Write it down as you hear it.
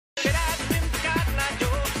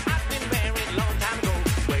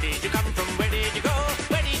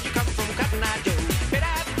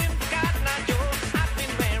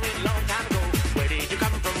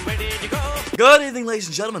Good evening, ladies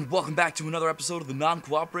and gentlemen. Welcome back to another episode of the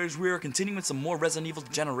Non-Cooperators. We are continuing some more Resident Evil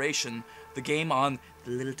Degeneration, the game on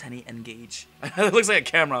the little tiny N-Gauge. It looks like a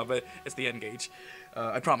camera, but it's the N-Gauge.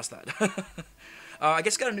 I promise that. I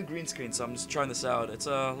guess got a new green screen, so I'm just trying this out. It's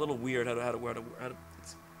a little weird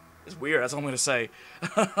it's weird, that's all I'm going to say.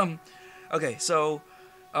 Okay, so,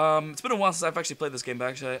 it's been a while since I've actually played this game, but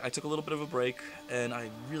actually I took a little bit of a break, and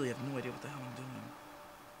I really have no idea what the hell I'm doing.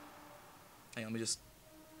 Hang on, let me just...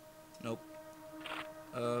 Nope.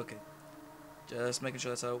 Okay. Just making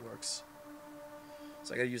sure that's how it works.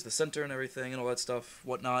 So I gotta use the center and everything and all that stuff,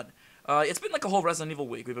 whatnot. It's been like a whole Resident Evil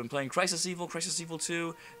week. We've been playing Crisis Evil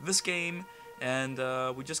 2, this game, and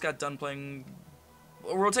we just got done playing...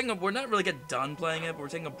 We're not really get done playing it, but we're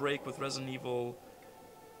taking a break with Resident Evil...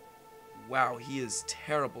 Wow, he is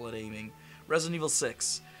terrible at aiming. Resident Evil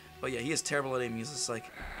 6. But yeah, he is terrible at aiming. He's just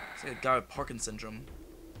like a guy with Parkinson's syndrome.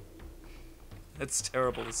 It's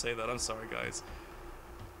terrible to say that. I'm sorry, guys.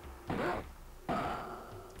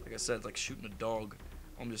 Like I said, it's like shooting a dog.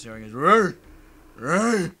 All I'm just hearing is "Rrr,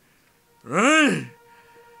 rrr, rrr."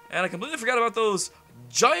 And I completely forgot about those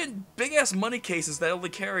giant, big-ass money cases that only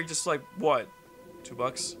carry just like what, $2,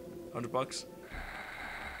 $100?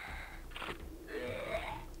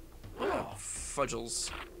 Oh, fudgles!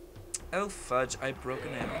 Oh fudge! I broke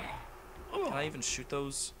an arrow. Can I even shoot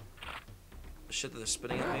those? The shit that they're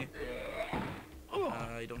spitting at me.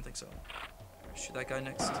 I don't think so. Shoot that guy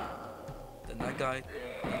next. Then that guy.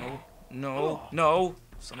 No. No. No.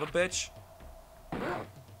 Son of a bitch.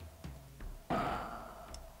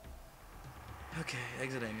 Okay,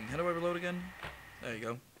 exit aiming. How do I reload again? There you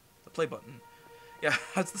go. The play button. Yeah,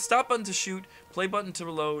 it's the stop button to shoot, play button to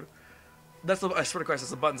reload. That's the, I swear to Christ,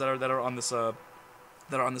 that's the buttons that are on this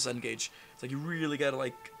N-Gauge. It's like you really gotta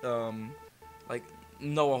like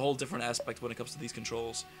know a whole different aspect when it comes to these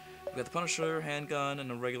controls. We got the Punisher handgun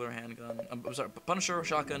and a regular handgun. I'm sorry, Punisher,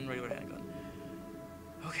 shotgun, regular handgun.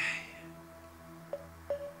 Okay.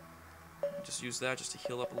 Just use that just to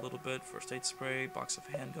heal up a little bit. First aid spray, box of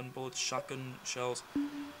handgun bullets, shotgun shells,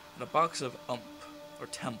 and a box of or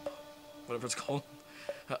temp, whatever it's called.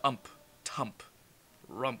 Tump,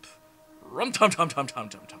 rump, tum tum tum tum tum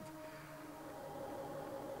tum.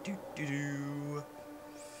 Do do do.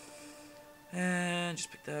 And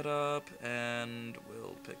just pick that up, and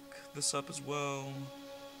we'll pick this up as well.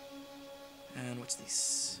 And what's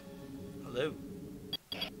this? Hello.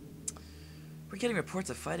 We're getting reports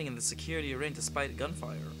of fighting in the security arena despite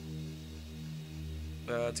gunfire.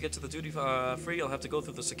 To get to the duty free, I'll have to go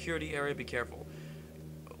through the security area. Be careful.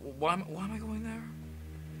 Why am I going there?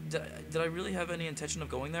 Did I really have any intention of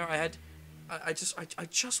going there? I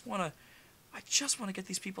just wanna get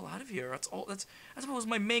these people out of here. That's all. That's what was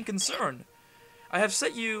my main concern. I have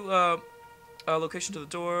set you location to the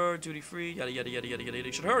door, duty free, yada yada yada yada yada.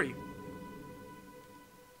 You should hurry.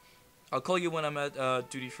 I'll call you when I'm at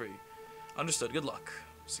duty free. Understood. Good luck.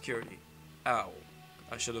 Security. Ow.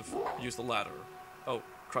 I should have used the ladder. Oh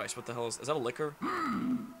Christ! What the hell is that? A liquor?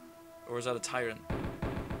 Or is that a tyrant?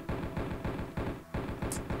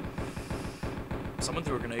 Someone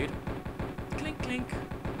threw a grenade. Clink clink.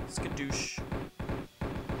 Skadoosh.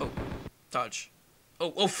 Oh, dodge.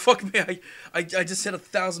 Oh, fuck me, I just hit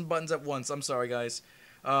 1,000 buttons at once. I'm sorry, guys.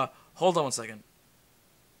 Hold on one second.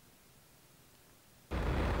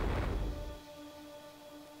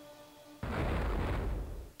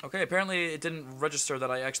 Okay, apparently it didn't register that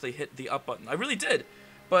I actually hit the up button. I really did,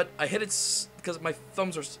 but I hit it because my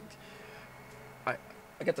thumbs are... I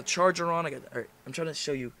got the charger on. Alright, I'm trying to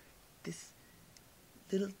show you this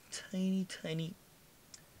little tiny...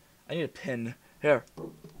 I need a pin. Here.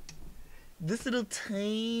 This little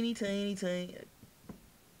tiny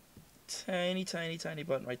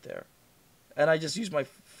button right there. And I just used my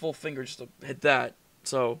full finger just to hit that.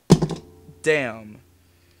 So, damn.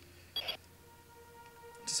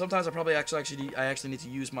 Sometimes I probably actually need to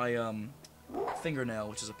use my fingernail,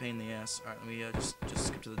 which is a pain in the ass. Alright, let me just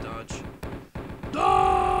skip to the dodge.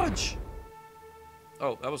 Dodge!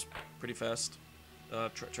 Oh, that was pretty fast.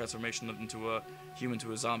 Transformation into a human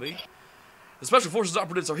to a zombie. The Special Forces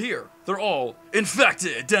operatives are here. They're all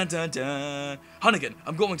infected. Dun dun dun. Hunnigan,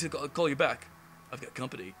 I'm going to call you back. I've got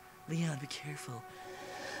company. Leon, be careful.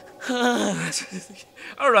 I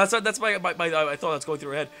don't know. That's my I thought that's going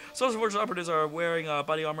through her head. Special Forces operatives are wearing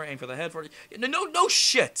body armor. Aim for the head. No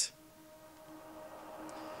shit.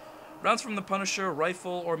 Rounds from the Punisher,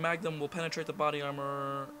 rifle, or Magnum will penetrate the body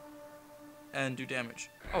armor and do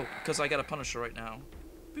damage. Oh, because I got a Punisher right now.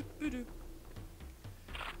 Boop, boop, boop.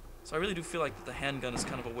 So I really do feel like the handgun is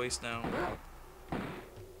kind of a waste now.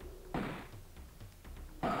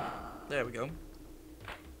 There we go.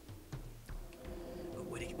 Oh,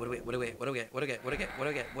 What do I get? What do I get? What do I get? What do I get? What do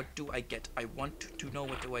I get? What do I get? I want to know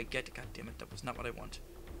what do I get. God damn it, that was not what I want.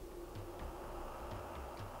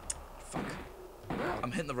 Fuck.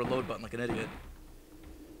 I'm hitting the reload button like an idiot.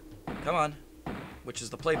 Come on. Which is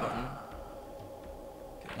the play button.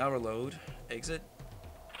 Okay, now reload. Exit.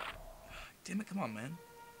 Damn it, come on, man.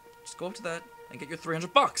 Just go up to that and get your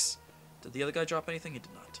 300 bucks. Did the other guy drop anything? He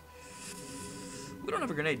did not. We don't have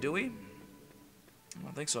a grenade, do we? I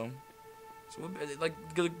don't think so. So, like,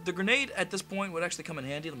 the grenade at this point would actually come in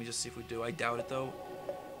handy. Let me just see if we do. I doubt it, though.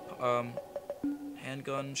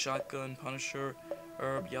 Handgun, shotgun, Punisher,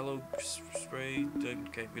 herb, yellow spray.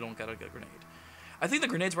 Okay, we don't gotta get a grenade. I think the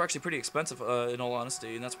grenades were actually pretty expensive, in all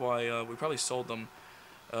honesty, and that's why we probably sold them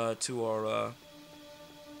to our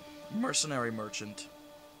mercenary merchant.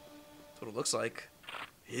 That's what it looks like.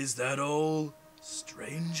 Is that all,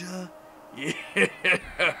 stranger? Yeah.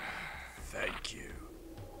 Thank you.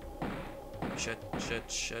 Shit.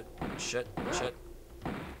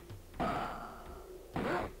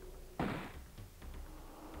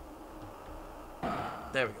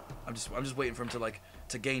 There we go. I'm just waiting for him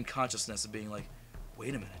to gain consciousness of being like,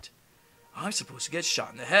 wait a minute, I'm supposed to get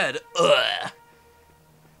shot in the head. Ugh.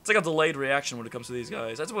 It's like a delayed reaction when it comes to these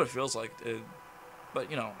guys. That's what it feels like.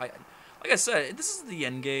 But you know, like I said, this is the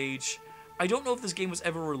N-Gage. I don't know if this game was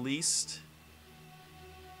ever released.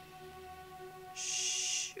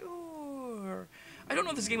 Sure. I don't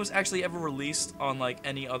know if this game was actually ever released on like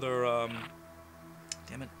any other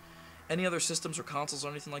damn it, any other systems or consoles or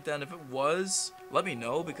anything like that. And if it was, let me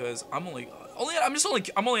know, because I'm only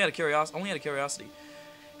out of curiosity.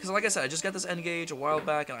 Because like I said, I just got this N-Gage a while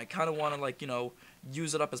back, and I kind of want to, like, you know,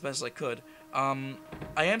 use it up as best as I could. I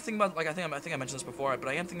am thinking about, like, I think I mentioned this before, but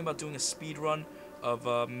I am thinking about doing a speed run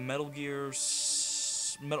of Metal Gear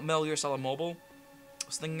Solid Mobile. I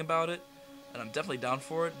was thinking about it, and I'm definitely down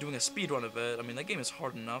for it. Doing a speed run of it. I mean, that game is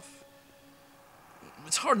hard enough.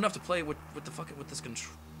 It's hard enough to play with this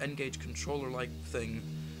N-Gage controller-like thing.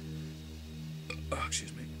 Oh,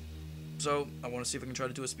 excuse me. So, I want to see if I can try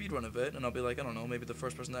to do a speedrun of it, and I'll be like, I don't know, maybe the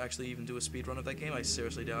first person to actually even do a speedrun of that game. I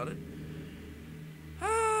seriously doubt it.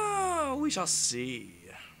 Ah, we shall see.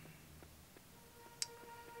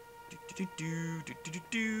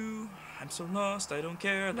 I'm so lost, I don't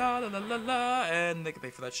care, la la la la la, and they can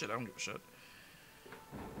pay for that shit, I don't give a shit.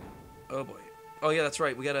 Oh boy. Oh yeah, that's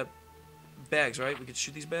right, we got bags, right? We could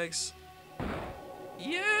shoot these bags?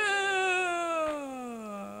 Yeah!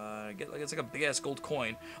 It's like a big ass gold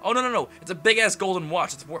coin. Oh no! It's a big ass golden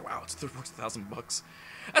watch. It's worth, wow, it's worth $1,000.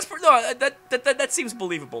 That's for, no, that seems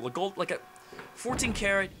believable. The gold, like a 14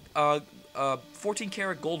 karat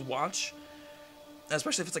gold watch,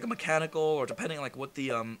 especially if it's like a mechanical, or depending on like what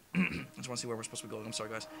the I just want to see where we're supposed to be going. I'm sorry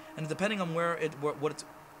guys. And depending on where it, what it's,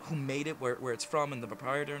 who made it, where it's from, and the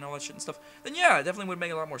proprietor and all that shit and stuff, then yeah, it definitely would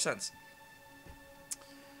make a lot more sense.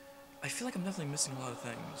 I feel like I'm definitely missing a lot of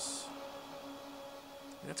things.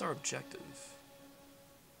 That's our objective.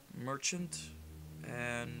 Merchant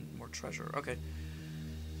and more treasure. Okay.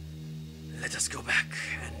 Let us go back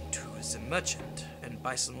and to the merchant and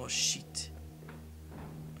buy some more sheet.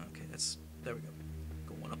 Okay, there we go.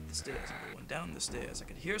 Going up the stairs and going down the stairs. I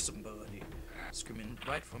can hear somebody screaming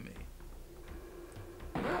right for me.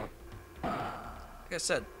 Like I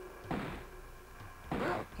said,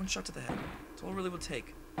 one shot to the head. That's all it really would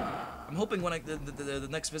take. I'm hoping when the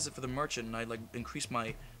next visit for the merchant and I like increase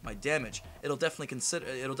my damage, it'll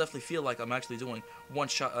definitely feel like I'm actually doing one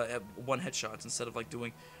headshots instead of like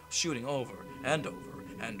shooting over and over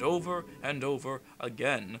and over and over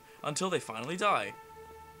again until they finally die.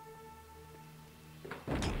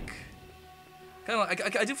 Kind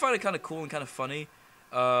of, I do find it kind of cool and kind of funny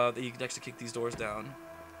that you can actually kick these doors down.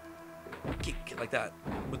 Kick like that,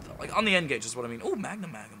 with like on the N-Gage is what I mean. Oh,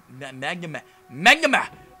 Magnum.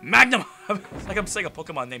 It's like I'm saying a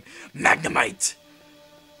Pokemon name. Magnemite.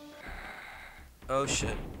 Oh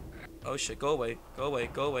shit. Go away.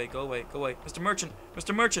 Mr.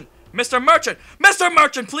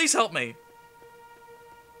 Merchant, please help me.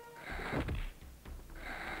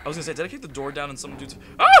 I was gonna say, did I kick the door down and some dude's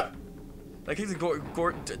I kicked the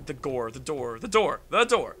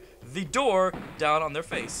door down on their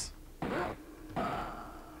face.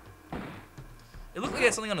 It looked like he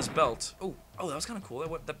had something on his belt. Oh, that was kind of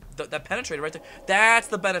cool. That penetrated right there. That's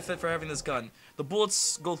the benefit for having this gun. The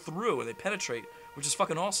bullets go through and they penetrate, which is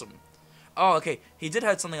fucking awesome. Oh, okay. He did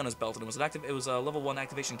have something on his belt, and it was a level 1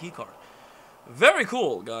 activation keycard. Very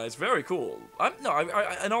cool, guys. Very cool.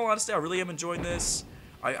 In all honesty, I really am enjoying this.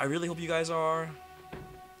 I really hope you guys are.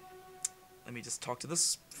 Let me just talk to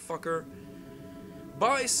this fucker.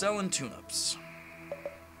 Buy, sell, and tune-ups.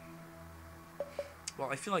 Well,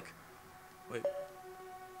 I feel like... Wait.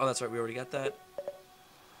 Oh, that's right. We already got that.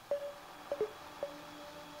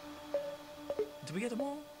 Did we get them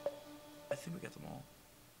all? I think we got them all.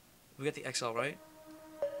 We got the XL, right?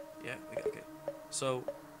 Yeah, we got, okay. So,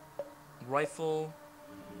 rifle.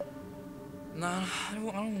 Nah, I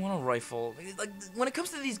don't want a rifle. Like, when it comes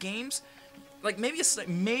to these games, like maybe a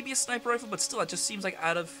sniper rifle, but still, it just seems like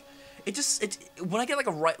out of. When I get like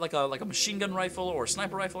a machine gun rifle or a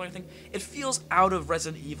sniper rifle or anything, it feels out of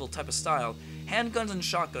Resident Evil type of style. Handguns and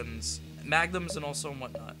shotguns, magnums and also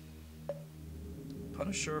whatnot.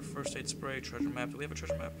 Punisher, first aid spray, treasure map. Do we have a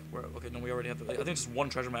treasure map? Where? Okay, no, we already have. I think it's just one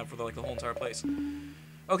treasure map for the whole entire place.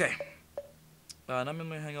 Okay.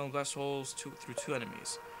 9mm handgun glass holes through two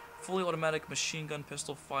enemies. Fully automatic machine gun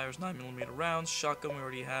pistol fires 9mm rounds. Shotgun we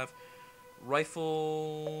already have.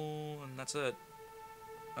 Rifle, and that's it.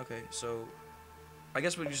 Okay, so I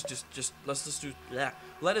guess we just let's just do that.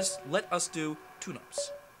 Let us do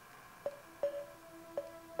tune-ups.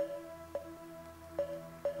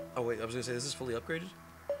 Oh wait, I was gonna say, this is fully upgraded?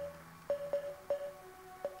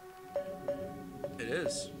 It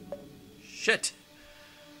is. Shit!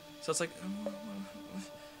 So it's like, what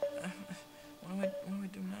do I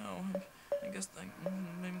do now? I guess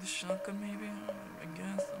maybe the shotgun, maybe? I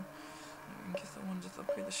guess I want to just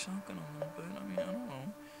upgrade the shotgun a little bit. I mean, I don't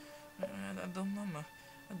know. I don't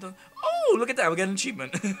know. Oh, look at that, we got an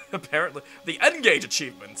achievement. Apparently. The N-Gage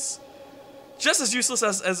achievements. Just as useless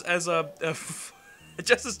as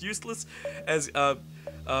just as useless as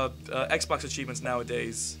Xbox achievements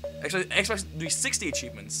nowadays. Actually, Xbox 360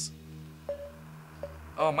 achievements.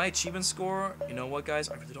 Oh, my achievement score. You know what, guys?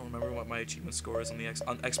 I really don't remember what my achievement score is on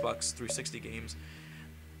Xbox 360 games.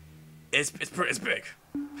 It's big.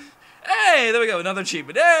 Hey, there we go, another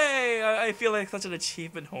achievement. Hey, I feel like such an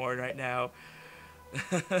achievement whore right now.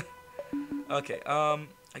 Okay, I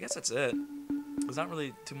guess that's it. There's not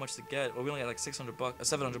really too much to get. Well, we only got like 600 bucks,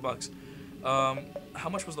 700 bucks. How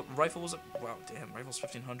much was the rifle? Was it? Wow, damn, rifle's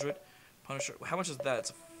 1,500. Punisher, how much is that?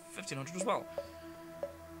 It's 1,500 as well.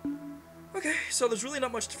 Okay, so there's really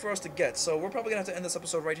not much for us to get, so we're probably gonna have to end this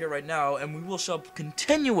episode right here, right now, and we shall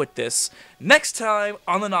continue with this next time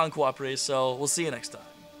on the Non-Cooperative. So we'll see you next time.